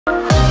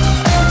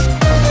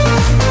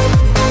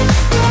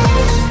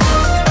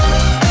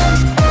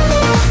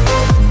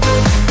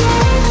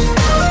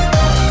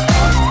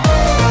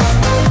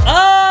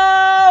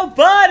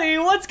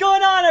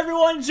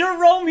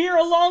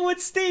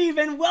Steve,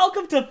 and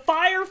welcome to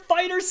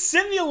Firefighter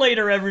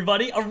Simulator,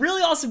 everybody. A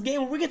really awesome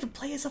game where we get to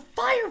play as a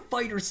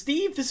firefighter,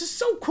 Steve. This is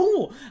so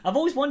cool. I've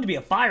always wanted to be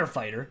a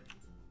firefighter.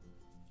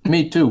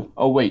 Me too.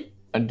 Oh, wait.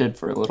 I did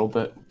for a little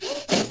bit.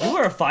 You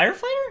were a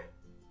firefighter?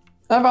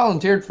 I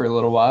volunteered for a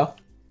little while.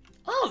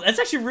 Oh, that's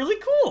actually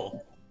really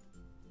cool.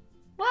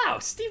 Wow,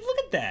 Steve, look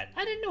at that.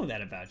 I didn't know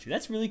that about you.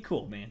 That's really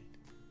cool, man.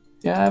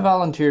 Yeah, I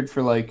volunteered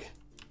for like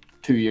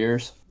 2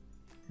 years.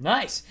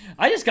 Nice.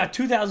 I just got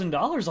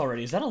 $2,000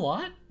 already. Is that a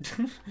lot?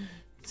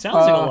 Sounds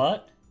like a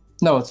lot.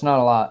 No, it's not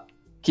a lot.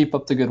 Keep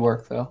up the good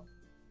work, though.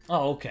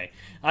 Oh, okay.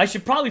 I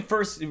should probably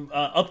first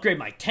upgrade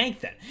my tank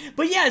then.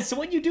 But yeah, so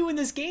what you do in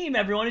this game,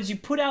 everyone, is you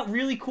put out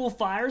really cool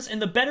fires,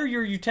 and the better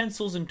your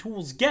utensils and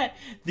tools get,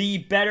 the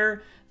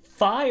better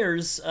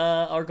fires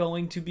are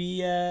going to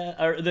be,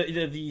 or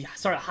the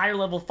higher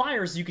level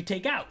fires you could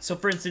take out. So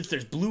for instance,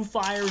 there's blue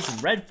fires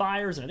and red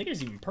fires, and I think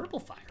there's even purple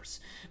fires.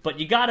 But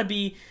you gotta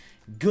be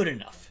good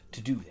enough to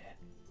do that.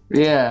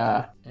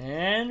 Yeah.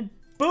 And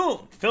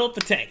boom, fill up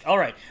the tank. All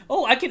right.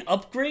 Oh, I can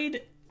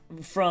upgrade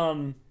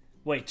from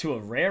to a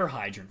rare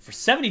hydrant for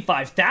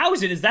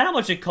 75,000. Is that how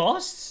much it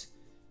costs?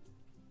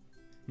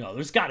 No,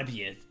 there's got to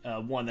be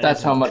a one that.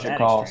 That's how much it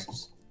costs.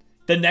 Extreme.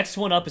 The next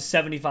one up is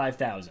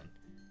 75,000.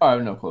 I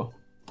have no clue.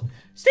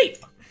 Steve.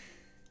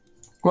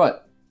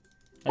 What?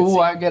 Ooh,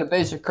 I get a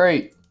basic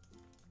crate.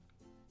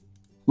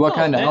 What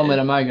kind of helmet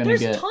am I going to get?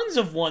 There's tons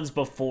of ones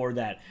before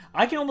that.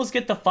 I can almost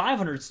get the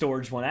 500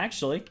 storage one,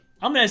 actually.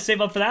 I'm going to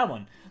save up for that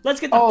one. Let's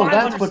get the 500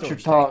 storage. Oh, that's what you're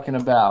talking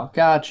about.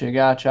 Gotcha,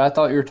 gotcha. I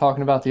thought you were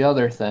talking about the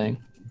other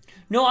thing.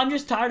 No, I'm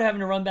just tired of having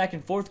to run back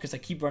and forth because I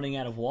keep running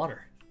out of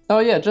water. Oh,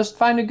 yeah. Just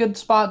find a good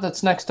spot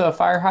that's next to a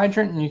fire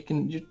hydrant,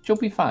 and you'll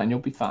be fine. You'll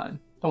be fine.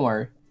 Don't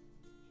worry.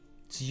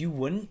 So you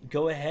wouldn't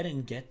go ahead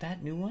and get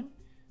that new one?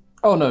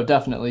 Oh, no,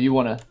 definitely. You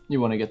wanna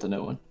get the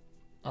new one.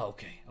 Oh,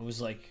 okay. I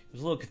was a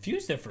little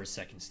confused there for a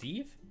second,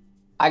 Steve.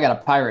 I got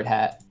a pirate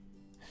hat.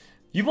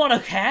 You want a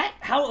hat?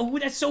 How? Oh,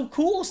 that's so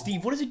cool,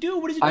 Steve. What does it do?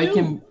 What does it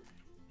do?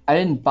 I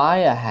didn't buy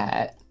a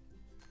hat.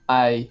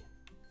 I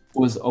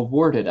was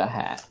awarded a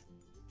hat.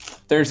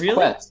 There's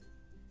quests.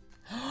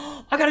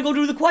 I gotta go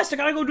do the quest. I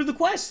gotta go do the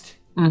quest.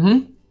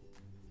 Mm-hmm.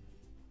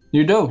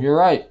 You do. You're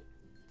right.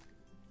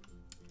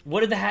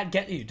 What did the hat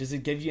get you? Does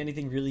it give you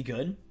anything really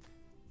good?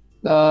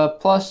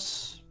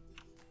 Plus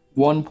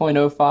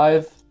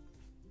 1.05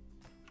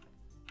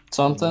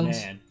 something.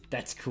 Man,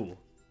 that's cool.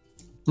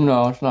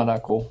 No, it's not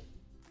that cool.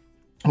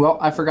 Well,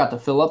 I forgot to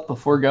fill up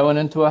before going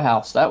into a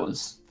house. That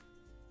was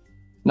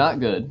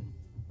not good.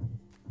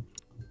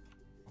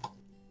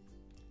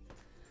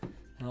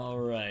 All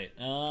right.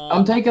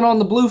 I'm taking on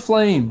the blue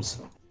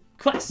flames.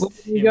 Quest.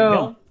 Here we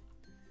go.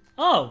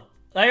 Oh,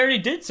 I already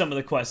did some of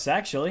the quests,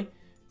 actually.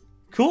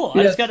 Cool. Yes.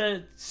 I just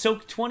gotta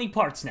soak 20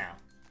 parts now.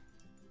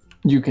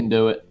 You can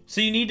do it. So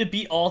you need to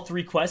beat all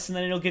 3 quests, and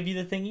then it'll give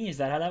you the thingy? Is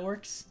that how that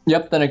works?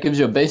 Yep, then it gives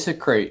you a basic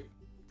crate.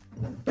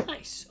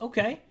 Nice.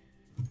 Okay.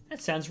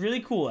 That sounds really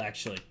cool,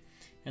 actually.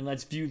 And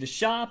let's view the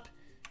shop,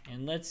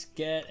 and let's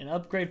get an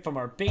upgrade from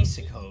our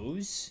basic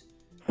hose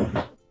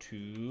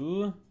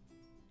to...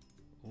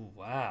 Oh,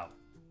 wow.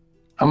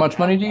 How much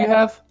money do you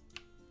have?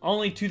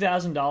 Only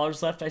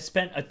 $2,000 left. I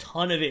spent a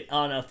ton of it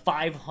on a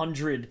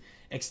 500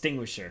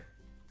 extinguisher.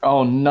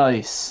 Oh,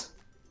 nice.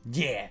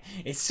 Yeah,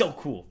 it's so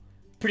cool.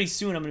 Pretty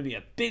soon I'm going to be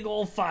a big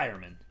old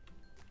fireman.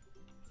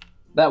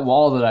 That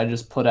wall that I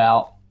just put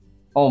out,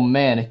 oh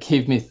man, it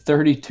gave me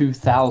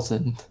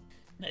 32,000.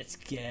 Let's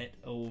get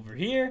over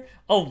here.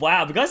 Oh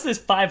wow, because of this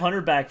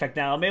 500 backpack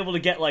now, I'm able to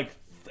get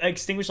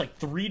extinguish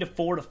 3 to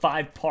 4 to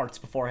 5 parts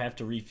before I have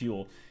to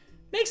refuel.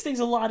 Makes things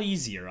a lot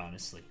easier,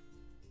 honestly.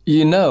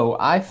 You know,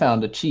 I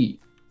found a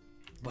cheat.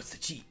 What's the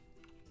cheat?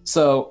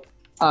 So,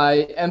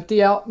 I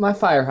empty out my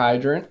fire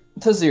hydrant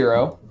to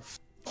 0,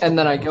 and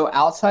then I go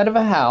outside of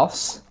a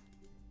house,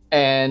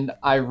 and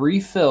I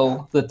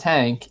refill the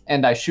tank,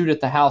 and I shoot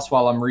at the house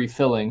while I'm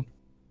refilling.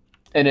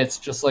 And it's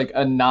just like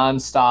a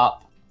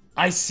non-stop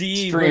I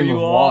see stream where you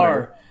of are.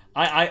 water.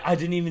 I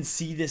didn't even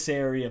see this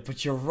area,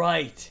 but you're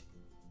right.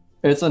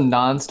 It's a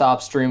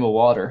non-stop stream of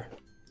water.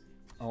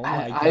 Oh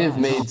my god. I have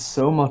made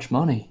so much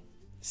money.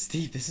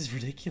 Steve, this is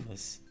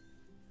ridiculous.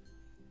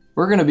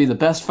 We're going to be the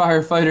best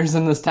firefighters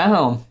in this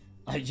town.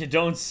 You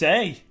don't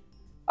say.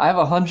 I have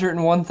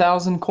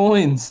 101,000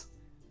 coins.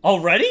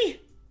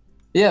 Already?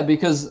 Yeah,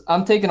 because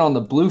I'm taking on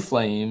the blue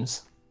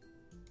flames.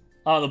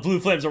 Oh, the blue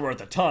flames are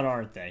worth a ton,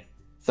 aren't they?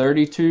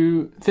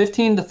 15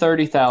 to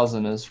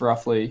 30,000 is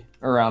roughly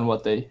around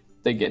what they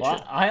get you.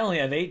 I only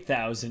have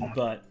 8,000,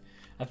 but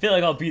I feel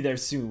like I'll be there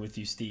soon with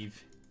you,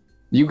 Steve.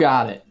 You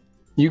got it.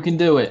 You can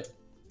do it.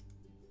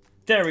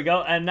 There we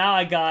go. And now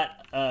I got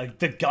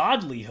the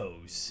godly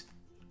hose.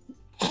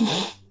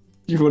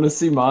 You want to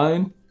see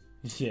mine?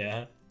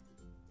 Yeah.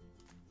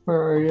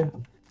 Where are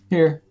you?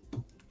 Here.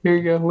 Here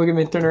you go. Look at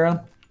me. Turn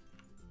around.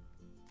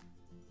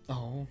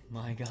 Oh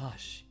my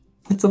gosh.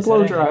 It's a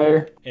blow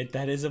dryer.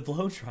 That is a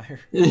blow dryer.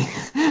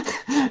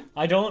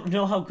 I don't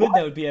know how good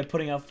that would be at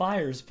putting out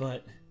fires,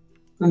 but...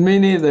 Me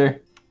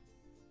neither.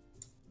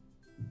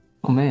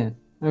 Oh man.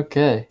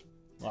 Okay.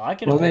 Well, I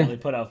can apparently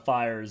put out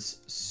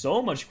fires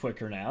so much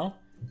quicker now.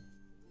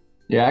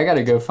 Yeah, I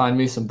gotta go find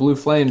me some blue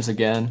flames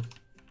again.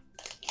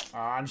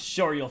 I'm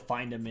sure you'll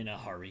find them in a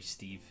hurry,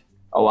 Steve.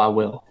 Oh, I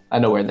will. I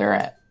know where they're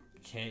at.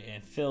 Okay,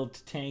 and filled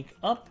tank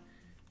up.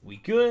 We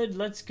good.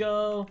 Let's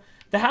go.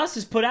 The house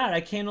is put out. I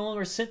can no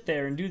longer sit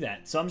there and do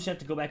that. So I'm just going to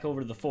have to go back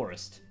over to the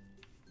forest.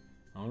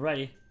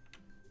 Alrighty.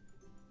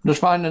 Just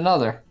find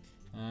another.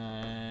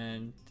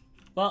 And,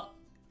 well,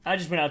 I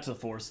just went out to the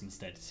forest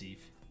instead, Steve.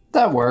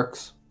 That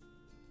works.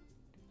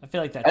 I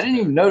feel like that's... I didn't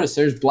even notice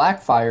there's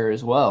black fire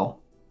as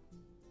well.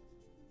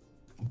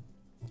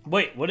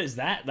 Wait, what is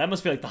that? That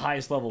must be like the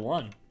highest level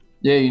one.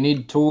 Yeah, you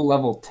need tool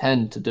level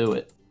 10 to do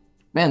it.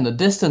 Man, the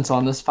distance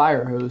on this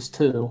fire hose,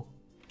 too.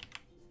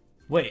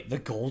 Wait, the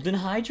golden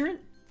hydrant?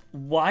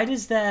 Why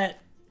does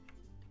that...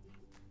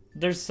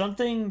 There's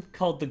something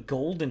called the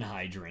golden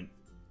hydrant.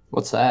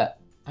 What's that?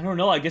 I don't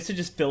know. I guess it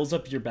just fills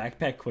up your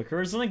backpack quicker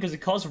or something because it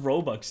costs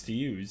Robux to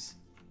use.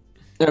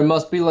 There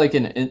must be like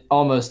an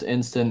almost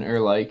instant or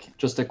like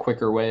just a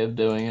quicker way of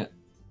doing it.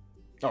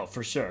 Oh,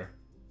 for sure.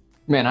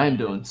 Man, I'm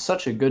doing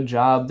such a good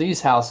job.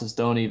 These houses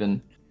don't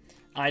even...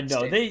 I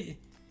know.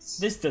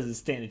 This doesn't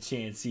stand a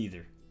chance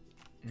either.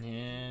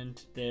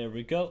 And there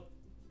we go.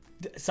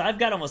 So I've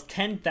got almost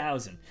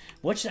 10,000.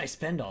 What should I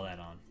spend all that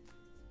on?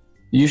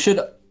 You should,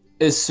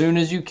 as soon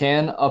as you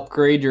can,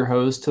 upgrade your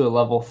hose to a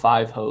level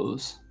 5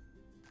 hose.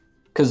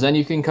 Because then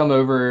you can come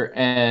over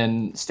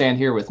and stand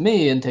here with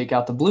me and take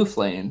out the blue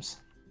flames.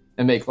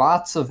 And make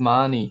lots of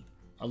money.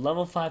 A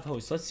level 5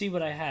 hose. Let's see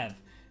what I have.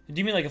 Do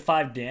you mean like a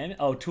 5 damage?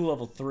 Oh, 2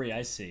 level 3.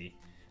 I see.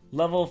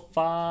 Level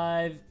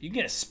 5. You can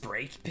get a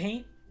spray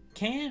paint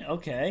can?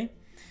 Okay.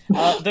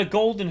 The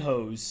golden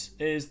hose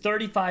is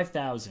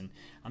 35,000.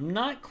 I'm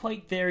not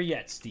quite there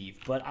yet, Steve,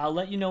 but I'll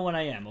let you know when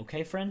I am,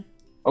 okay, friend?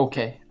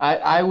 Okay.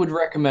 I would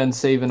recommend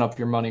saving up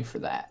your money for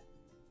that.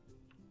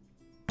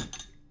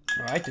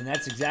 Alright, then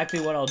that's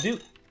exactly what I'll do.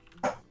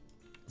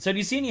 So do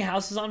you see any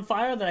houses on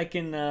fire that I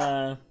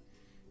can,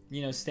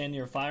 you know, stand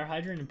near a fire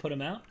hydrant and put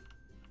them out?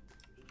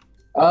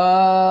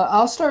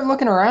 I'll start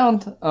looking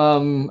around.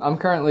 I'm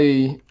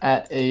currently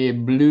at a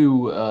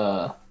blue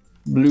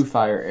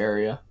fire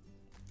area.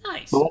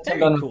 Nice. But once I'm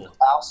done with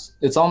the house,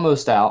 it's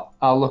almost out.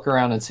 I'll look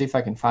around and see if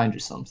I can find you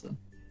something.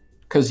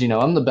 Because, you know,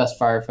 I'm the best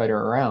firefighter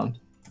around.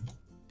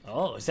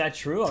 Oh, is that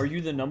true? Are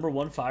you the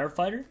 #1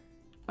 firefighter?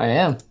 I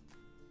am.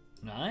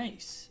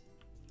 Nice.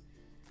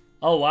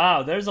 Oh,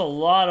 wow. There's a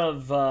lot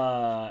of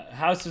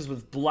houses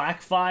with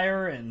black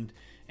fire and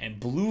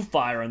blue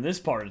fire in this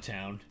part of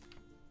town.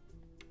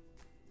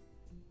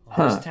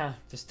 Oh,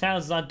 this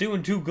town's not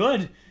doing too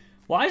good.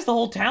 Why is the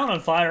whole town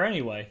on fire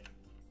anyway?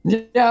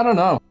 Yeah, I don't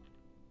know.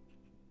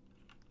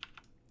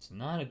 It's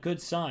not a good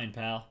sign,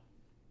 pal.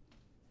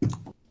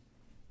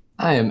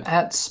 I am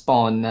at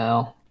spawn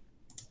now.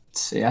 Let's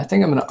see, I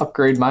think I'm going to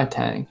upgrade my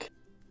tank.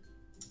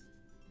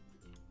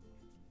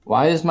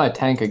 Why is my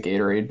tank a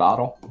Gatorade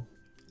bottle?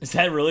 Is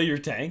that really your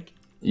tank?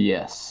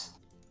 Yes.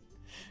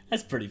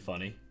 That's pretty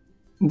funny.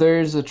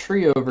 There's a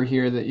tree over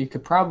here that you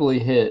could probably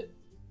hit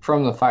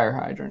from the fire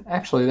hydrant.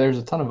 Actually, there's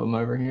a ton of them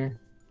over here.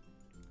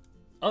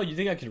 Oh, you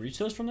think I could reach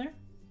those from there?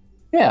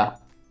 Yeah.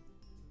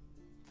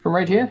 From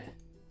right here?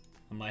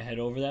 I might head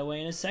over that way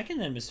in a second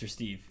then, Mr.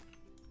 Steve.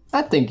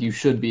 I think you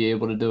should be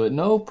able to do it,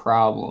 no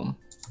problem.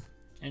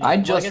 I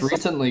just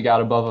recently got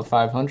above a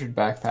 500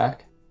 backpack.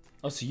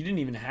 Oh, so you didn't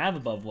even have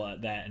above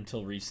that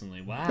until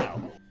recently.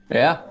 Wow.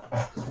 Yeah.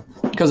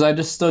 Because I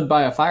just stood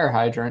by a fire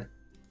hydrant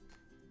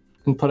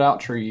and put out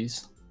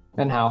trees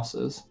and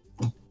houses.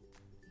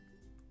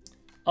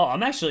 Oh,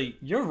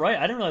 you're right.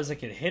 I didn't realize I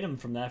could hit him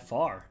from that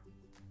far.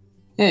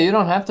 Yeah, you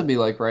don't have to be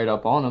like right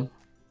up on him.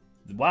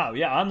 Wow,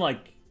 yeah, I'm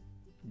like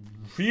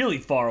really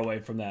far away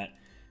from that.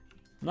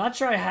 I'm not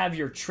sure I have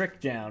your trick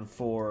down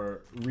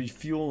for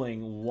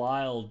refueling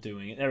while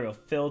doing it. There we go,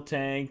 fill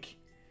tank.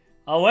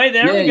 Oh wait,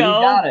 there we go. You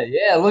got it.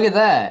 Yeah, look at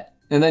that.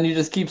 And then you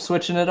just keep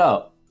switching it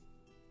up.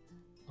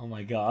 Oh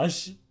my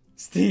gosh,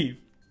 Steve.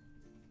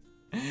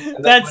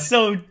 That's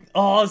so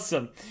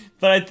awesome.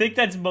 But I think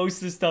that's most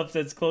of the stuff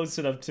that's close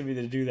enough to me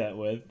to do that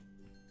with.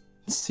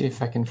 Let's see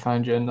if I can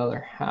find you another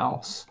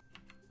house.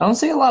 I don't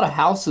see a lot of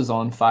houses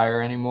on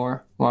fire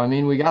anymore. Well, I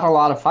mean, we got a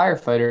lot of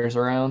firefighters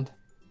around.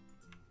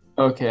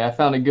 Okay, I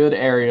found a good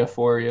area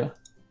for you.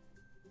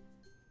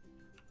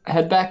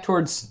 Head back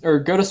towards, or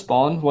go to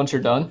spawn once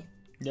you're done.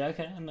 Yeah,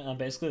 okay, I'm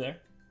basically there.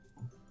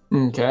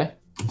 Okay.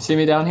 See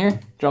me down here,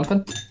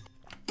 jumping?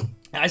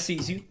 I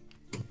sees you.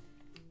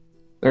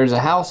 There's a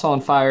house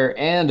on fire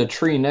and a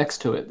tree next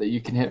to it that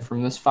you can hit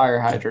from this fire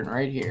hydrant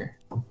right here.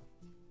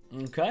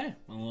 Okay,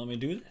 well, let me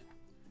do that.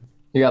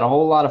 You got a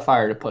whole lot of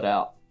fire to put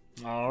out.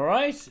 All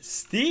right,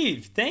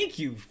 Steve, thank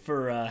you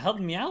for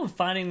helping me out with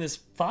finding this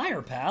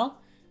fire, pal.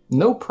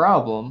 No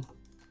problem.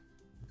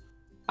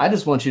 I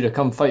just want you to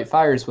come fight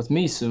fires with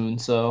me soon,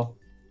 so...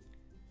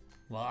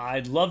 Well,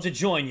 I'd love to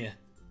join you.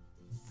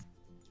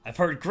 I've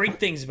heard great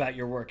things about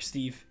your work,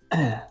 Steve.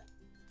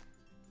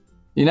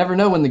 You never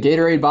know when the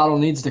Gatorade bottle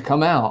needs to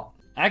come out.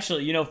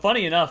 Actually, you know,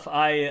 funny enough,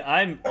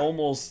 I'm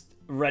almost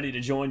ready to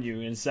join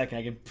you in a second.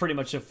 I can pretty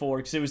much afford,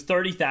 because it was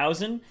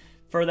 30,000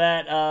 for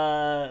that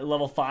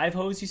level 5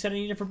 hose you said I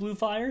needed for blue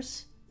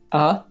fires.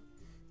 Uh-huh.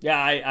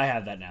 Yeah, I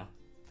have that now.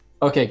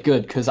 Okay,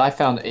 good, because I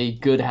found a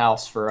good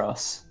house for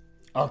us.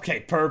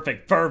 Okay,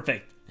 perfect.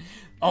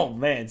 Oh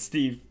man,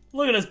 Steve,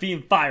 look at us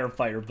being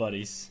firefighter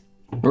buddies.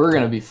 We're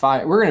gonna be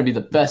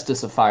the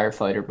bestest of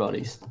firefighter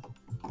buddies.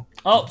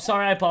 Oh,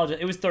 sorry, I apologize.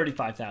 It was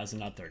 35,000,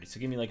 not 30. So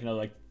give me like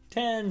another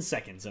 10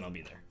 seconds and I'll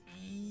be there.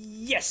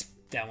 Yes,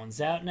 that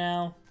one's out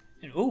now.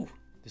 And ooh,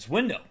 this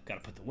window.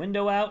 Gotta put the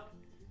window out.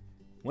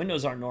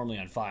 Windows aren't normally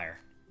on fire.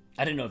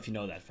 I didn't know if you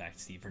know that fact,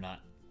 Steve, or not.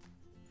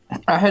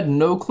 I had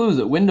no clue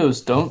that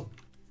windows don't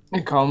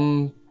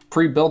come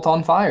pre-built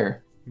on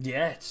fire.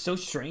 Yeah, it's so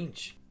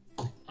strange.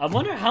 I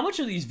wonder how much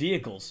are these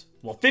vehicles?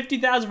 Well,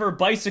 50,000 for a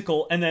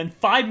bicycle and then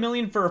 5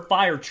 million for a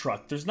fire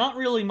truck. There's not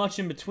really much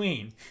in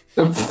between.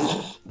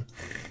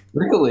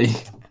 Really?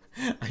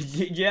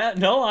 Yeah,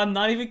 no, I'm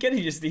not even kidding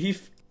you,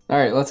 Steve. All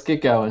right, let's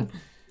get going.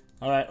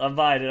 All right, I'm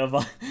buying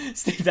it.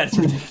 Steve, that's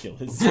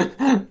ridiculous.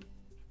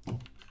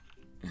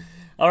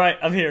 All right,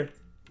 I'm here.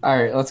 All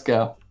right, let's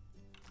go.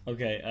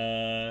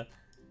 Okay,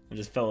 I'm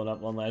just filling up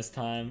one last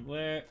time.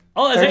 Where?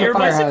 Oh, is that your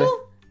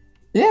bicycle?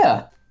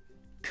 Yeah.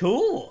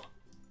 Cool.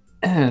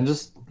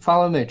 Just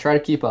follow me. Try to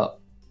keep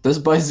up. This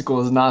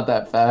bicycle is not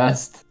that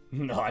fast.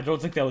 No, I don't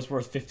think that was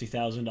worth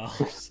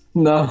 $50,000.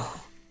 No.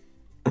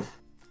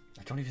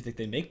 I don't even think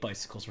they make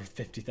bicycles worth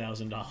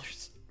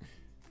 $50,000.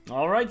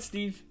 All right,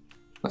 Steve.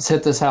 Let's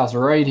hit this house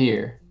right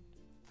here.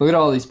 Look at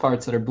all these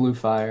parts that are blue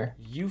fire.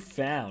 You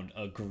found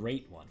a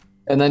great one.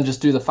 And then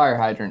just do the fire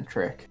hydrant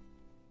trick.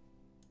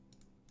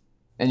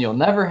 And you'll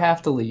never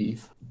have to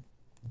leave.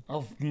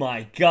 Oh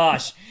my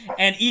gosh.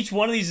 And each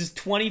one of these is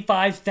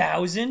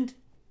 25,000?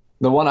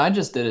 The one I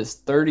just did is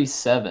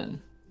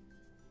 37.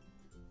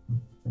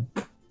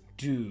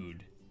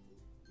 Dude.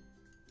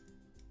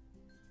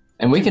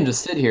 And we can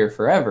just sit here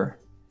forever.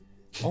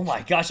 Oh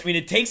my gosh. I mean,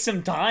 it takes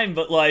some time,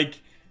 but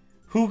like,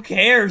 who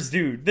cares,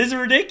 dude? This is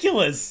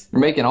ridiculous.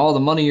 You're making all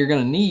the money you're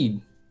going to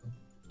need.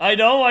 I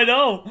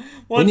know.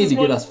 We need to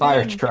get us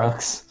fire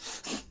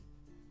trucks.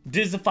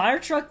 Does the fire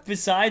truck,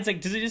 besides, like,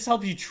 does it just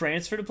help you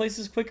transfer to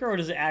places quicker, or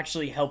does it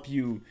actually help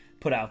you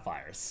put out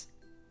fires?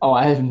 Oh,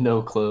 I have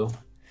no clue.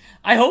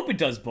 I hope it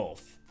does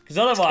both. Because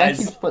otherwise...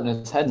 He keeps putting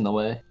his head in the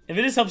way. If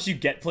it just helps you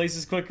get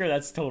places quicker,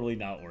 that's totally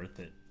not worth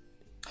it.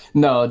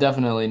 No,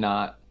 definitely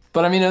not.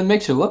 But, I mean, it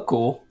makes you look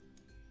cool.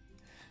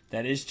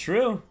 That is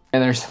true.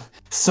 And there's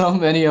so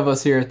many of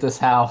us here at this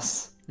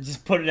house.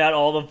 Just putting out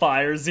all the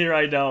fires here,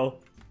 I know.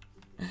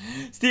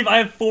 Steve, I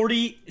have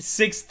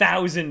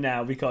 46,000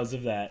 now because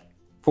of that.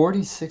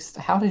 46?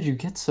 How did you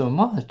get so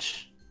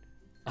much?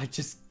 I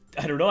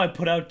don't know, I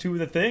put out 2 of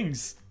the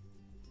things.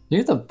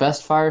 You're the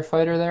best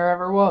firefighter there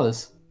ever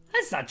was.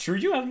 That's not true,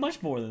 you have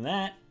much more than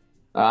that.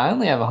 I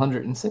only have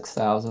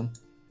 106,000.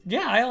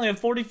 Yeah, I only have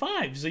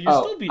 45, so you're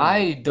still beating me.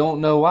 I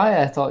don't know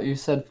why I thought you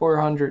said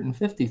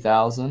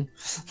 450,000.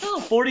 No,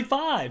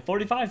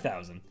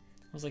 45,000.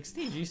 I was like,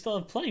 Steve, you still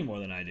have plenty more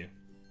than I do.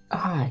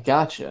 Ah, I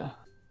gotcha.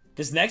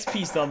 This next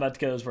piece that I'm about to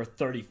get is worth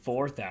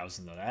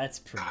 34,000 though. That's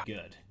pretty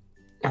good.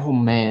 Oh,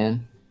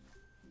 man.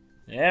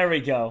 There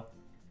we go.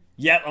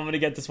 Yep, I'm gonna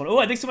get this one. Oh,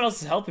 I think someone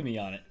else is helping me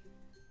on it.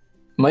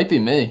 Might be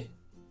me.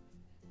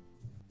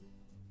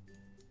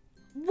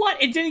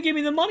 What? It didn't give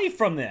me the money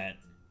from that.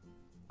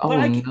 Oh,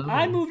 But no.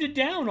 I moved it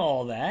down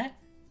all that.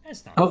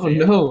 That's not Oh,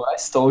 fair. no. I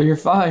stole your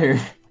fire.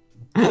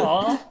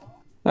 Aw.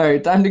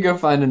 Alright, time to go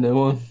find a new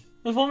one.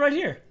 There's one right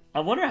here. I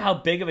wonder how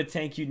big of a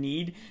tank you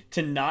need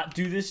to not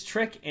do this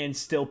trick and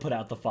still put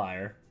out the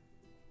fire.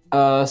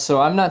 So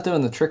I'm not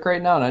doing the trick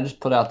right now, and I just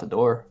put out the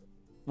door.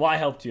 Well, I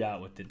helped you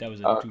out with it. That was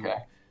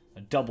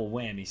a double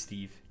whammy,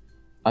 Steve.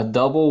 A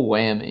double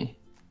whammy.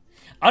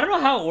 I don't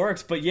know how it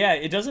works, but yeah,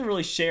 it doesn't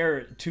really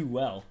share too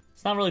well.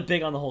 It's not really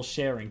big on the whole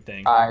sharing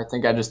thing. I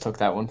think I just took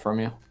that one from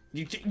you.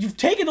 You've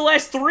taken the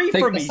last 3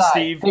 from me, side.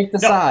 Steve. Take the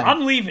No, side.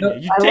 I'm leaving No,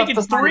 you. You've I left taken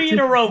the side 3 in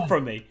too. a row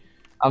from me.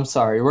 I'm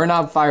sorry, we're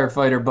not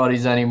firefighter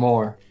buddies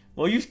anymore.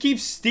 Well, you keep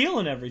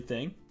stealing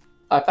everything.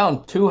 I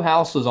found 2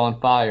 houses on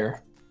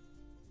fire.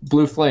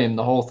 Blue flame,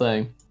 the whole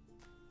thing.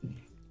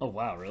 Oh,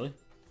 wow, really?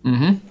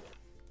 Mm-hmm.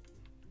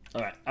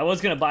 Alright, I was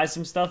going to buy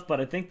some stuff,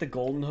 but I think the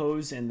golden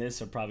hose and this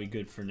are probably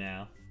good for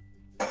now.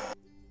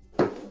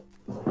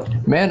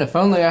 Man, if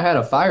only I had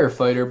a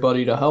firefighter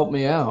buddy to help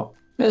me out.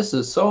 This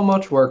is so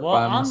much work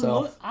by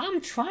myself.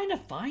 I'm trying to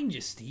find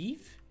you,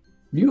 Steve.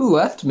 You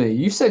left me.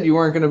 You said you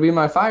weren't going to be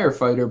my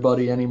firefighter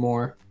buddy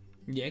anymore.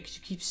 Yeah, because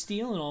you keep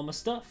stealing all my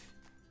stuff.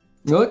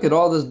 Look at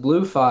all this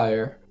blue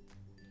fire.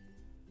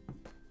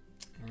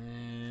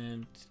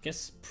 And I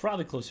guess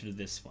probably closer to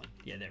this one.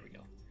 Yeah, there we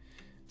go.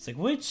 It's like,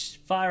 which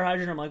fire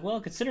hydrant? I'm like,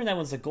 well, considering that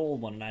one's the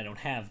gold one and I don't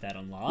have that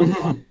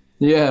unlocked.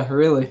 Yeah,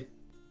 really.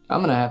 I'm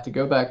going to have to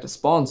go back to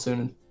spawn soon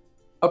and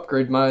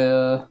upgrade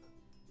my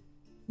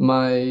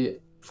my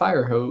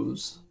fire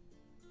hose.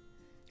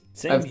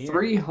 Same I have here.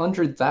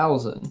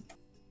 300,000.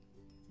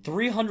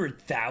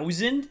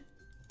 300,000?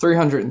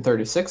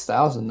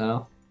 336,000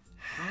 now.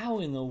 How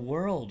in the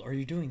world are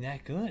you doing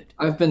that good?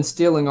 I've been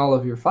stealing all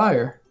of your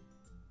fire.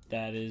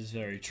 That is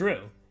very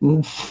true.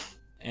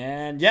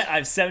 And yeah, I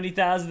have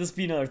 70,000. This would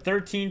be another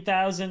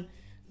 13,000.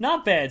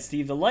 Not bad,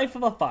 Steve. The life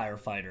of a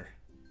firefighter.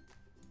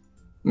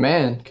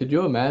 Man, could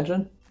you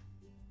imagine?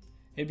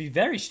 It'd be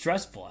very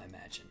stressful, I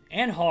imagine,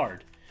 and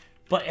hard.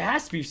 But it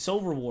has to be so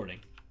rewarding.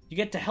 You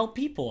get to help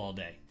people all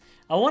day.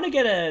 I want to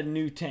get a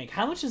new tank.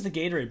 How much does the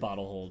Gatorade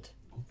bottle hold?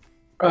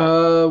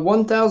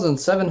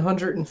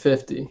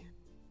 1,750.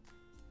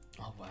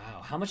 Oh,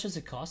 wow. How much does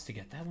it cost to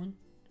get that one?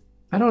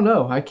 I don't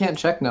know. I can't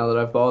check now that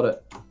I've bought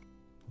it.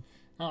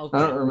 Oh, okay.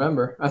 I don't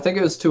remember. I think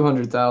it was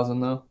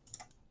 200,000 though.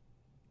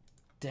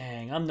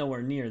 Dang, I'm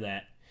nowhere near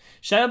that.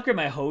 Should I upgrade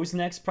my hose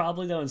next,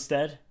 probably, though,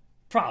 instead?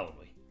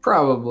 Probably.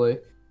 Probably.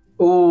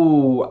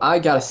 Ooh, I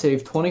gotta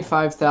save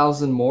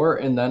 25,000 more,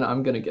 and then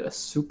I'm gonna get a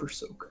super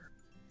soaker.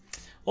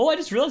 Oh, I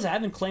just realized I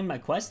haven't claimed my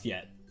quest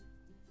yet.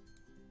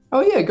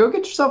 Oh yeah, go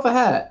get yourself a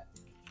hat.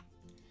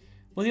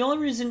 Well, the only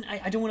reason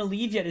I don't want to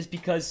leave yet is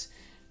because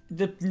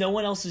no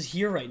one else is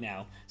here right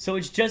now. So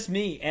it's just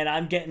me, and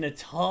I'm getting a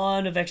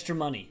ton of extra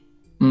money.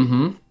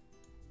 Mm-hmm.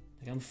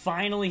 Like, I'm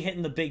finally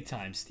hitting the big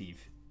time, Steve.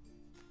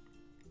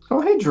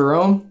 Oh, hey,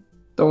 Jerome.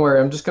 Don't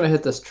worry, I'm just gonna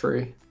hit this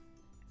tree.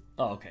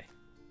 Oh, okay.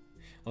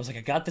 I was like,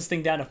 I got this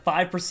thing down to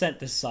 5%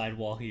 this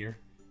sidewall here.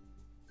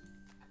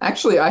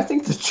 Actually, I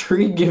think the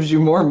tree gives you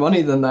more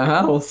money than the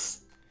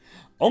house.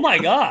 Oh my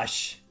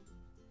gosh!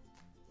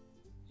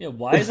 Yeah,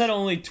 why is that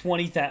only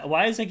 20,000?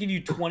 Why does that give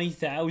you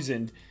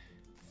 20,000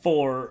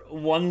 for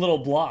one little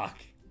block?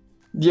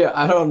 Yeah,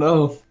 I don't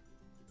know.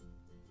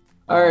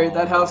 Alright,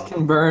 that house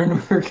can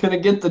burn. We're gonna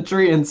get the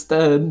tree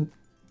instead.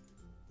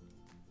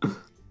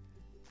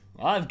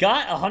 Well, I've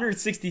got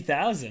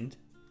 160,000.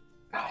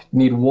 I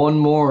need one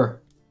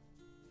more.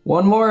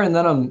 One more and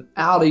then I'm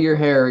out of your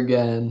hair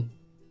again.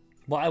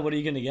 Why? What are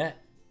you gonna get?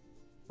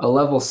 A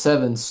level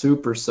 7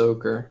 super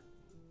soaker.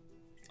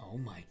 Oh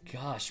my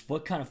gosh,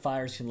 what kind of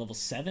fires can level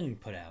 7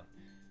 put out?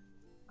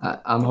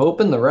 I'm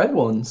hoping the red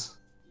ones.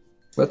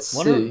 Let's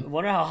see.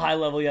 Wonder how high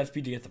level you have to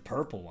be to get the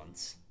purple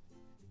ones.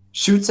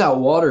 Shoots out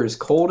water as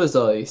cold as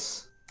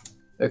ice.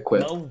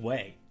 Equipped. No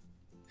way.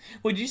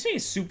 Wait, did you say a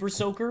super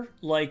soaker?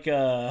 Like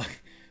a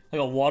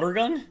water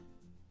gun?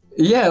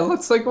 Yeah, it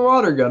looks like a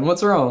water gun.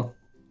 What's wrong?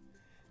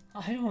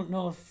 I don't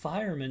know if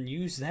firemen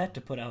use that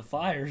to put out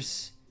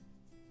fires.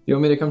 You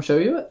want me to come show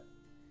you it?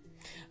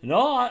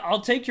 No,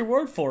 I'll take your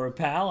word for it,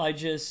 pal. I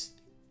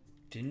just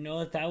didn't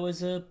know that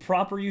was a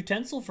proper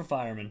utensil for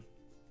firemen.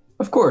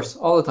 Of course,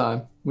 all the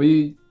time.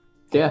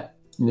 Yeah.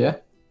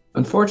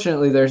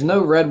 Unfortunately, there's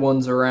no red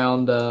ones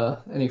around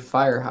any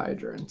fire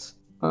hydrants.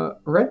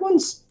 Red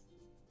ones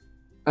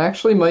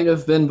actually might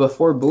have been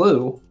before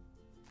blue,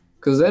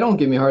 because they don't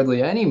give me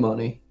hardly any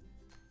money.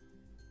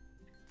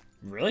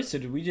 Really? So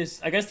did we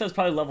just... I guess that was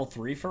probably level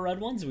 3 for red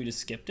ones, and we just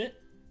skipped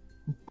it?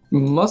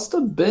 Must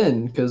have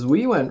been, because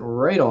we went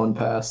right on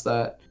past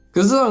that.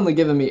 Because it's only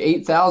giving me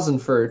 8,000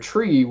 for a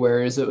tree,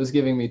 whereas it was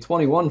giving me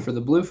 21 for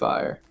the blue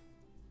fire.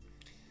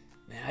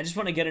 Man, I just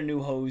want to get a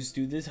new hose,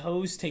 dude. This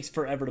hose takes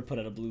forever to put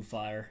out a blue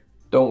fire.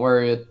 Don't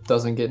worry, it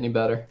doesn't get any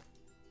better.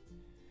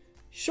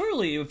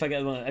 Surely, if I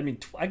get one... I mean,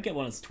 I'd get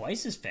one that's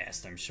twice as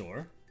fast, I'm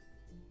sure.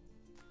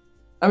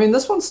 I mean,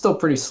 this one's still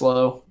pretty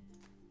slow.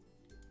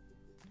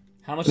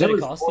 How much did it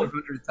cost you?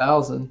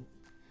 400,000.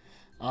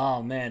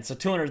 Oh, man. So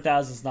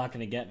 200,000 is not going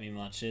to get me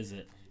much, is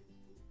it?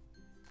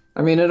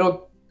 I mean,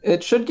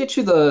 it should get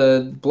you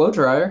the blow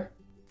dryer.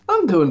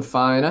 I'm doing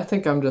fine. I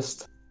think I'm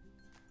just...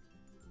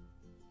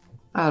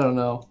 I don't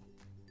know.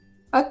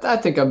 I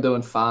think I'm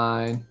doing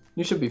fine.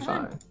 You should be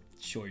fine.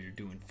 Sure you're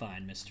doing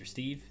fine, Mr.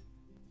 Steve.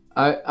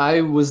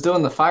 I was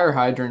doing the fire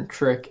hydrant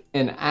trick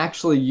and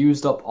actually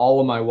used up all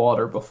of my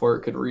water before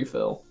it could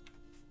refill.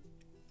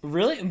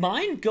 Really?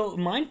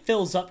 Mine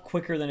fills up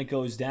quicker than it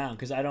goes down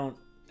because I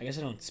guess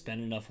I don't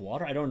spend enough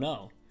water. I don't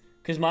know.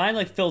 Because mine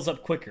like fills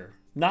up quicker.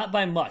 Not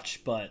by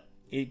much, but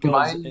it goes...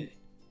 Mine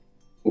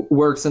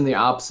works in the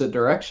opposite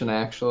direction,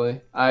 actually.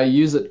 I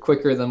use it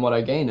quicker than what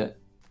I gain it.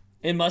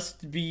 It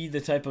must be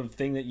the type of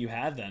thing that you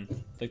have then.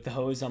 Like the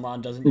hose I'm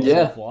on doesn't use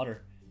enough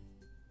water.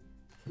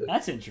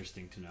 That's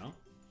interesting to know.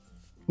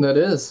 That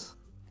is.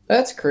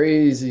 That's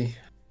crazy.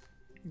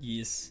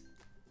 Yes.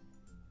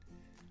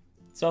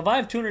 So if I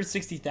have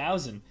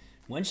 260,000,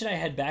 when should I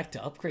head back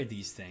to upgrade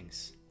these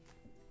things?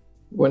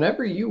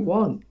 Whenever you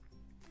want.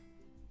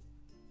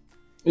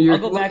 I'll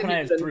go back when I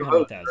have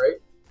 300,000. Right?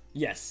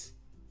 Yes.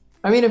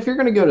 I mean, if you're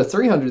going to go to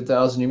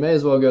 300,000, you may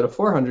as well go to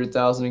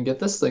 400,000 and get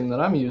this thing that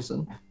I'm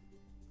using.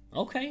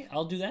 Okay,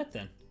 I'll do that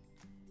then.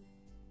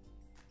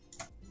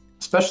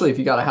 Especially if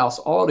you got a house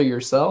all to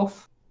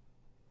yourself.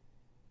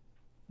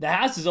 The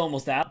house is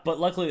almost out, but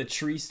luckily the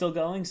tree's still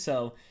going,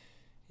 so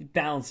it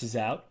balances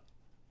out.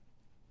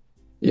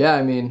 Yeah,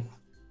 I mean,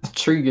 the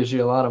tree gives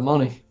you a lot of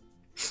money.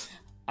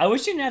 I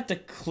wish you didn't have to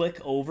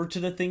click over to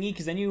the thingy,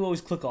 because then you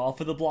always click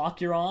off of the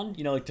block you're on,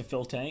 you know, like to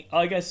fill tank. Oh,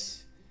 I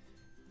guess...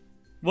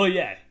 Well,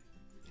 yeah.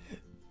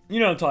 You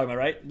know what I'm talking about,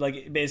 right?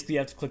 Like, basically you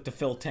have to click to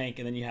fill tank,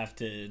 and then you have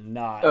to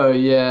not... Oh,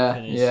 yeah,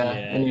 finish. yeah,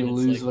 and you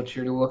lose like... what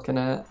you're looking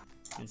at.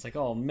 It's like,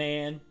 oh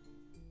man.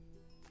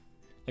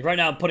 Like right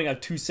now I'm putting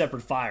out 2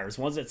 separate fires.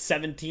 One's at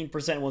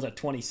 17%, one's at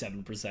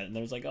 27%. And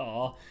there's like,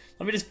 oh,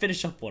 let me just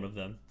finish up one of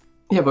them.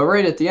 Yeah, but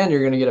right at the end,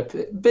 you're going to get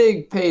a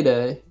big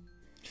payday.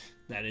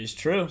 That is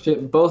true.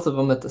 Shit, both of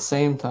them at the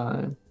same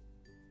time.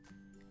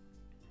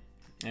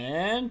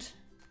 And?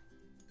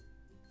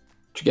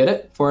 Did you get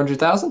it?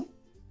 400,000?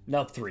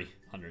 No,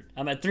 300.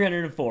 I'm at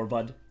 304,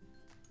 bud.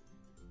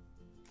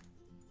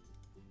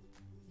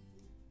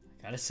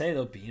 Gotta say,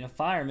 though, being a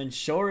fireman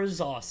sure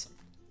is awesome.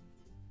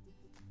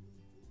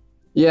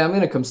 Yeah, I'm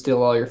going to come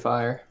steal all your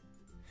fire.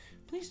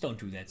 Please don't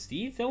do that,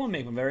 Steve. That won't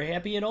make me very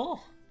happy at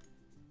all.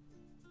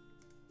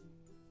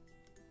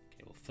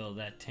 Okay, we'll fill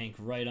that tank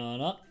right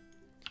on up.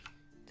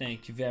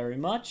 Thank you very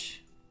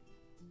much.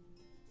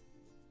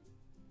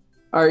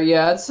 All right,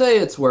 yeah, I'd say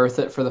it's worth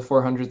it for the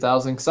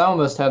 400,000 because I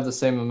almost have the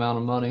same amount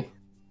of money.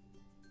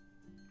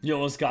 You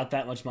almost got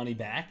that much money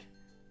back?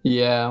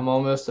 Yeah, I'm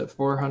almost at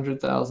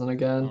 400,000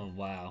 again. Oh,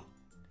 wow.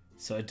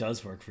 So it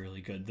does work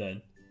really good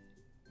then.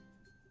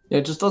 Yeah,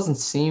 it just doesn't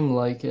seem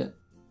like it.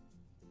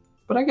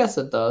 But I guess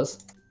it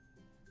does.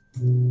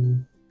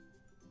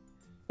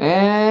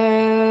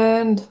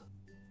 And...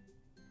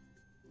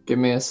 give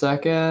me a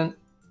second.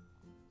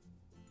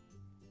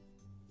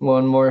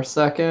 One more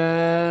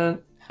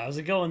second. How's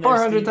it going there,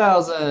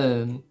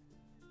 400,000.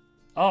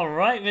 All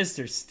right,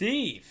 Mr.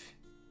 Steve.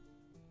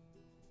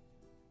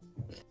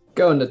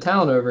 Going to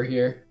town over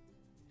here.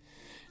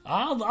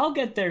 I'll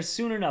get there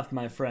soon enough,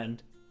 my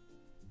friend.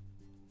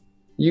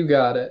 You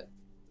got it.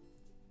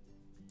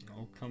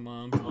 Oh, come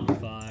on,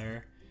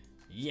 bonfire.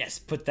 Yes,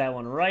 put that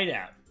one right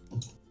out.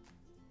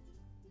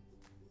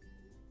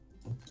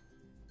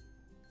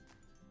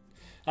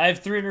 I have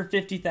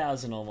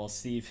 350,000 almost,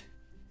 Steve.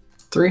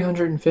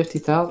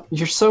 350,000?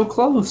 You're so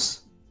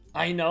close.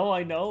 I know,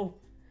 I know.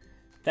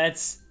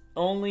 That's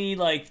only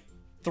like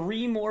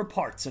 3 more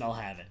parts and I'll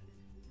have it.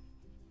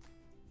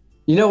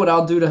 You know what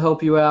I'll do to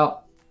help you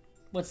out?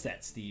 What's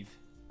that, Steve?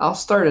 I'll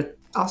start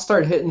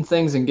hitting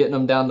things and getting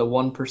them down to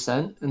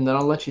 1%, and then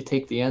I'll let you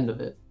take the end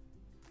of it.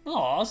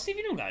 Oh, Steve,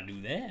 you don't gotta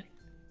do that.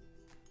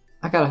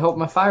 I gotta help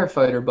my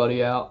firefighter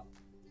buddy out.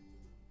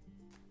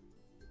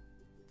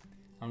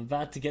 I'm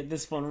about to get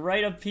this one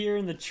right up here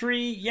in the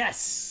tree.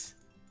 Yes!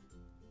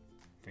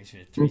 Brings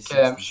me to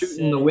Okay, I'm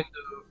shooting the window,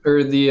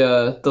 or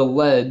the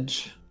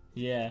ledge.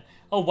 Yeah.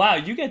 Oh, wow,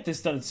 you get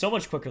this done so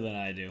much quicker than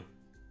I do.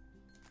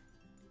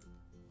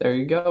 There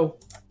you go.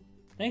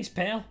 Thanks,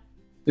 pal.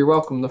 You're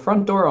welcome. The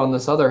front door on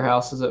this other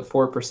house is at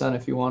 4%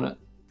 if you want it.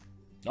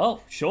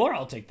 Oh, sure,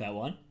 I'll take that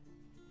one.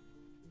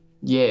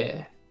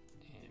 Yeah.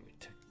 And we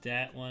took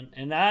that one.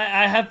 And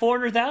I have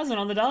 400,000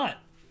 on the dot.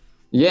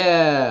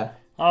 Yeah.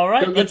 All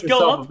right, let's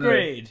go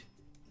upgrade.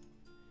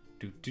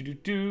 You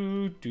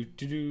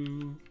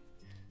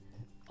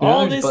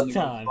All know this there's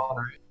time. buttons on,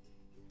 right?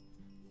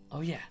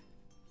 Oh, yeah.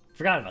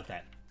 Forgot about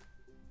that.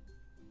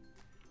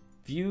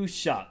 View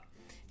shop.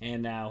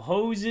 And now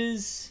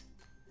hoses.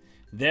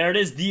 There it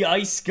is, the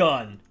ice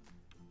gun.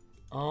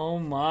 Oh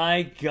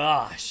my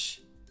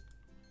gosh.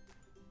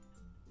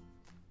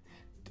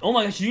 Oh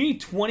my gosh, you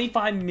need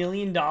 $25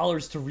 million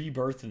to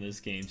rebirth in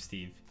this game,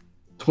 Steve.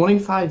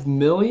 25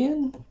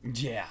 million?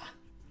 Yeah.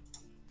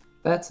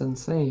 That's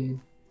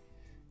insane.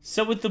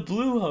 So with the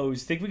blue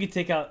hose, think we could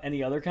take out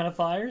any other kind of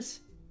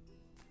fires?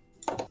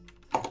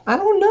 I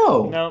don't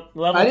know. No,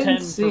 level I didn't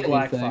 10 see for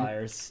black anything.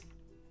 fires.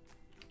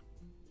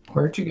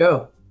 Where'd you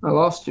go? I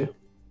lost you.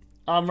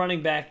 I'm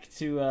running back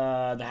to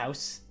the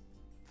house.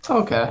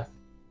 Okay.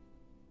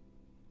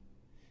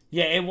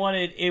 Yeah, it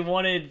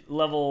wanted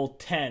level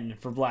 10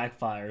 for black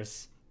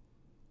fires.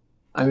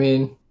 I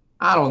mean,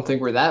 I don't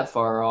think we're that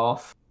far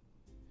off.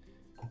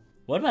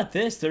 What about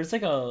this? There's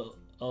like a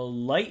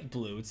light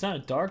blue. It's not a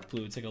dark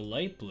blue, it's like a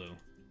light blue.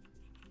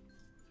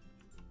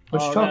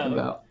 What you talking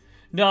about?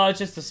 No, it's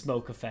just the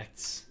smoke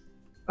effects.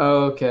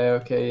 Oh,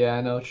 okay, yeah,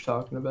 I know what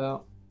you're talking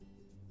about.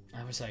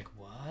 I was like,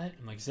 what?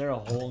 I'm like, is there a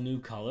whole new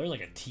color?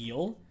 Like a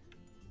teal?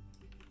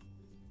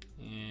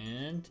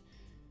 And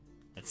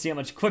let's see how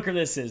much quicker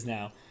this is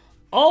now.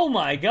 Oh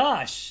my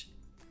gosh!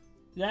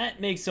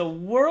 That makes a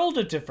world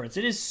of difference.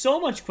 It is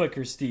so much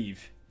quicker,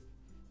 Steve.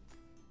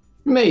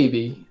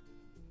 Maybe.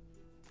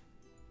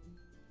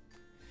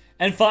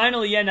 And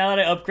finally, yeah, now that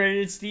I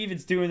upgraded it, Steve,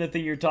 it's doing the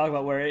thing you're talking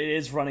about where it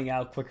is running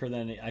out quicker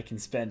than I can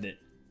spend it.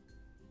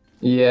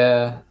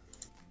 Yeah.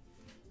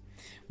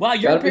 Wow,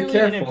 you're Gotta be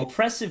apparently an careful.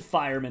 impressive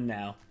fireman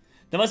now.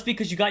 That must be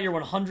because you got your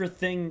 100th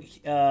thing,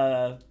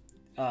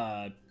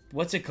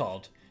 what's it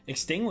called?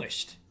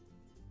 Extinguished.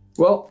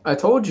 Well, I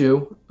told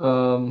you,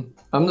 I'm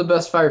the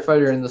best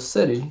firefighter in the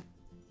city.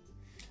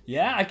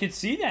 Yeah, I could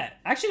see that.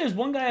 Actually, there's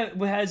one guy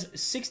who has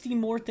 60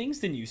 more things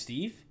than you,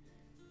 Steve.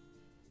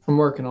 I'm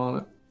working on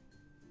it.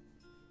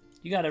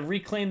 You gotta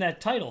reclaim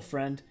that title,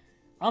 friend.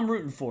 I'm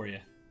rooting for you.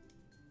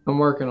 I'm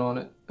working on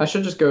it. I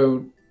should just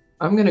go...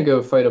 I'm gonna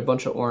go fight a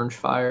bunch of orange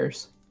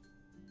fires.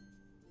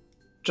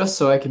 Just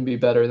so I can be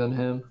better than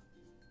him.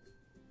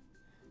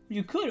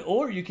 You could,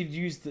 or you could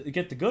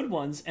get the good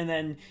ones, and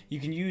then you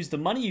can use the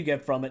money you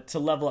get from it to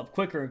level up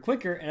quicker and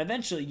quicker, and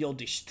eventually you'll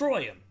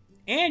destroy him.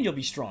 And you'll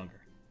be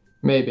stronger.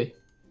 Maybe.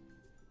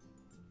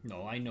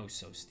 No, I know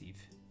so, Steve.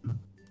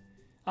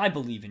 I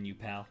believe in you,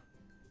 pal.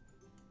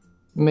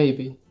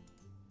 Maybe.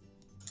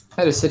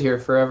 I had to sit here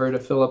forever to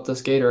fill up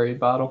this Gatorade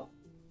bottle.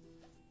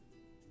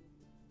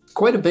 It's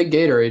quite a big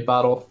Gatorade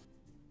bottle.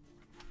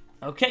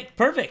 Okay,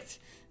 perfect.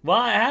 Well,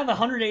 I have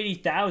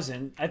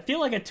 180,000. I feel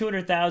like at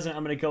 200,000,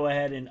 I'm going to go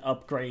ahead and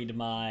upgrade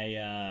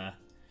my,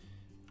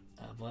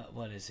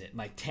 what is it?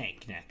 My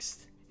tank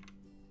next.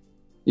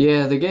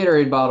 Yeah, the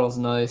Gatorade bottle's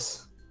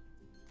nice.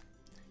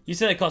 You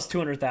said it cost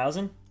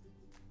 200,000?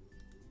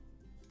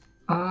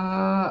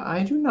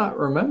 I do not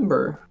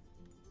remember.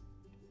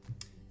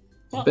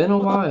 It's Well, been a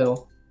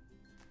while.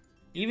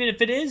 Even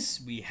if it is,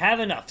 we have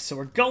enough, so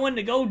we're going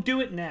to go do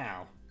it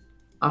now.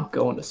 I'm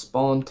going to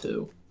spawn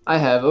too. I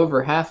have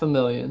over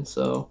 500,000,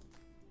 so...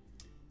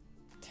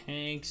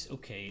 Tanks,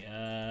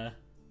 okay,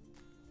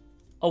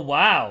 oh,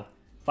 wow.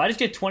 If I just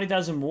get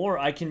 20,000 more,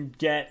 I can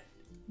get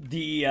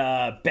the,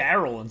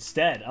 barrel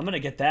instead. I'm gonna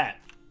get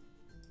that.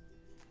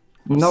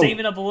 I'm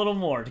saving up a little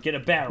more to get a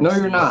barrel. No,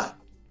 you're not.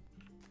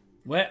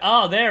 Where?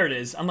 Oh, there it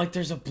is. I'm like,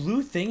 there's a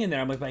blue thing in there.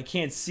 I'm like, but I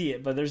can't see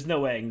it, but there's no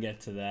way I can get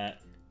to that.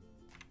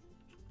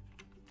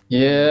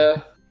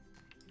 Yeah.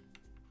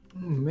 Oh,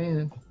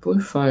 man.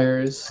 Blue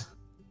fires.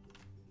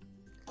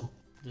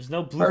 There's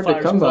no blue hard fires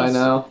to come close. by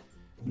now.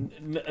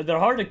 They're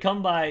hard to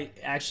come by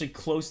actually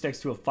close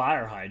next to a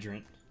fire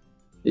hydrant.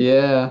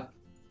 Yeah.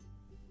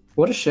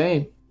 What a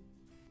shame.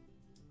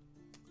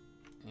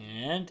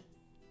 And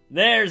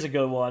there's a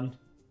good one.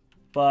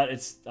 But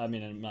it's, I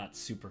mean, I'm not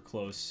super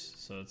close,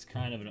 so it's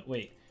kind of an...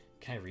 Wait,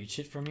 can I reach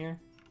it from here?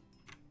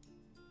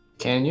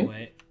 Can you?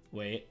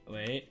 Wait.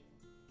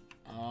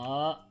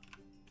 Okay,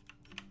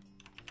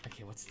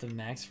 what's the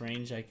max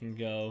range I can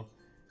go?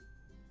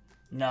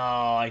 No,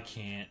 I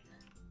can't.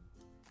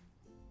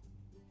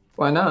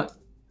 Why not?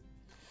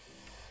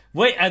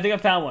 Wait, I think I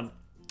found one.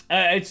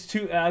 It's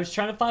too... I was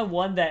trying to find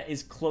one that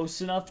is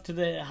close enough to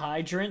the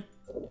hydrant,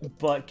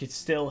 but could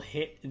still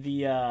hit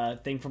the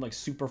thing from, like,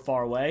 super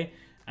far away.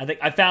 I think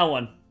I found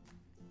one.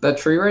 That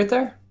tree right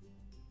there?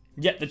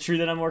 Yep, the tree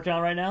that I'm working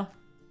on right now.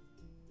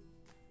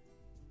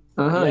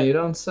 Uh-huh, Yep. You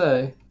don't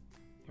say.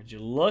 Would you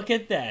look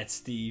at that,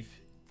 Steve?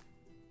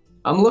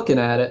 I'm looking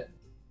at it.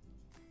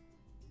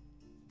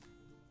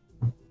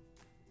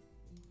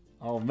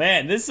 Oh,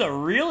 man, this is a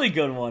really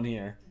good one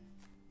here.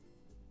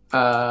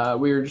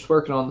 We were just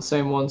working on the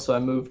same one, so I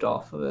moved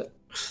off of it.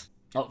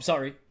 Oh,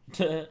 sorry.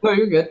 No,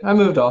 you're good. I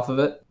moved off of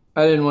it.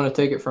 I didn't want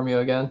to take it from you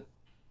again.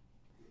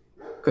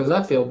 Because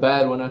I feel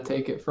bad when I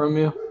take it from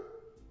you.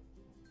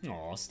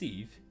 Aw,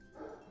 Steve.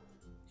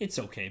 It's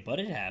okay, but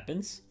it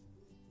happens.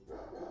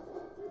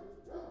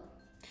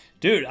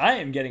 Dude, I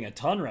am getting a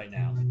ton right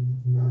now.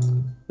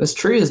 This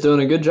tree is doing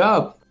a good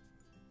job.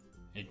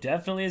 It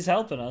definitely is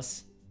helping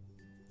us.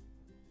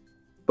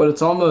 But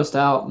it's almost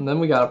out, and then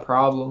we got a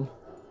problem.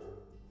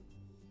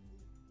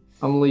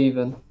 I'm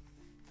leaving.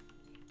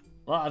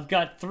 Well, I've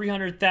got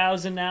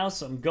 300,000 now,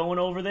 so I'm going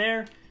over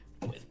there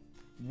with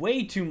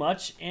way too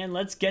much, and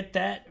let's get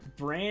that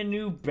brand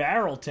new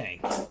barrel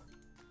tank.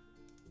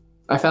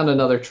 I found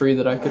another tree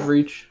that I could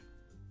reach.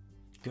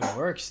 Good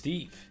work,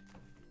 Steve.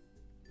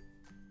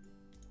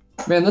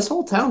 Man, this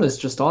whole town is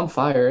just on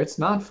fire. It's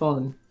not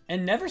fun.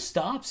 And never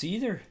stops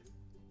either.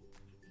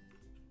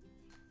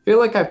 I feel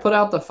like I put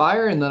out the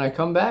fire and then I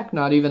come back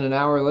not even an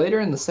hour later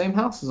and the same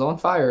house is on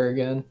fire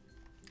again.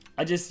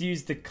 I just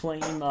used the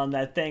claim on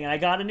that thing and I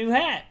got a new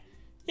hat.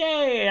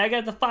 Yay, I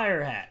got the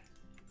fire hat.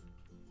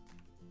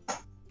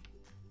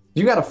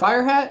 You got a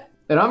fire hat?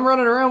 And I'm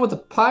running around with a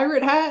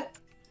pirate hat?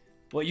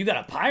 Well, you got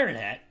a pirate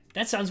hat?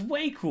 That sounds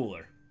way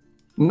cooler.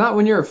 Not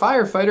when you're a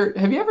firefighter.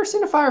 Have you ever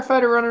seen a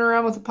firefighter running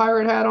around with a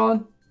pirate hat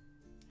on?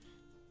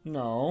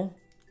 No.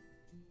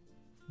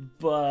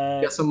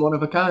 But... Guess I'm one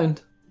of a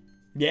kind.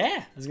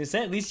 yeah, I was gonna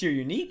say, at least you're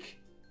unique.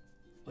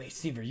 Wait,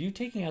 Steve, are you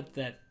taking out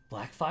that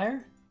black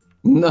fire?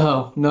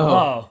 No.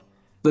 Oh.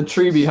 The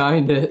tree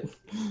behind it.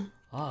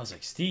 Oh, I was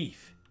like,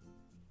 Steve.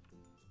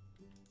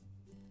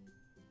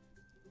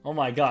 Oh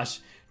my gosh.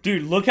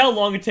 Dude, look how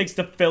long it takes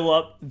to fill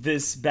up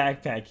this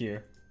backpack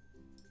here.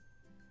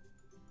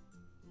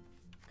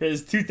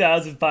 Because it's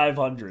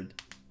 2,500.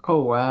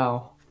 Oh,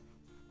 wow.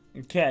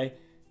 Okay.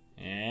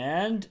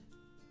 And...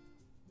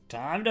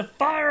 time to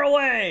fire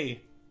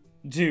away!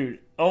 Dude,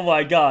 oh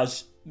my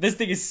gosh. This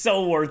thing is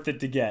so worth it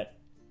to get.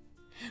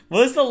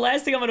 Well, this is the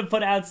last thing I'm going to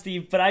put out,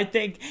 Steve, but I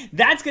think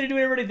that's going to do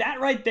it, everybody.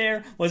 That right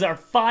there was our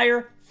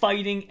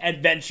firefighting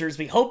adventures.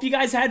 We hope you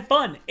guys had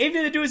fun. If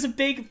you did, do us a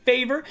big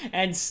favor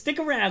and stick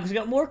around because we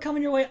got more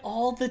coming your way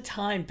all the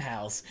time,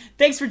 pals.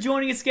 Thanks for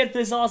joining us again for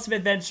this awesome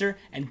adventure,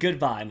 and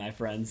goodbye, my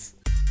friends.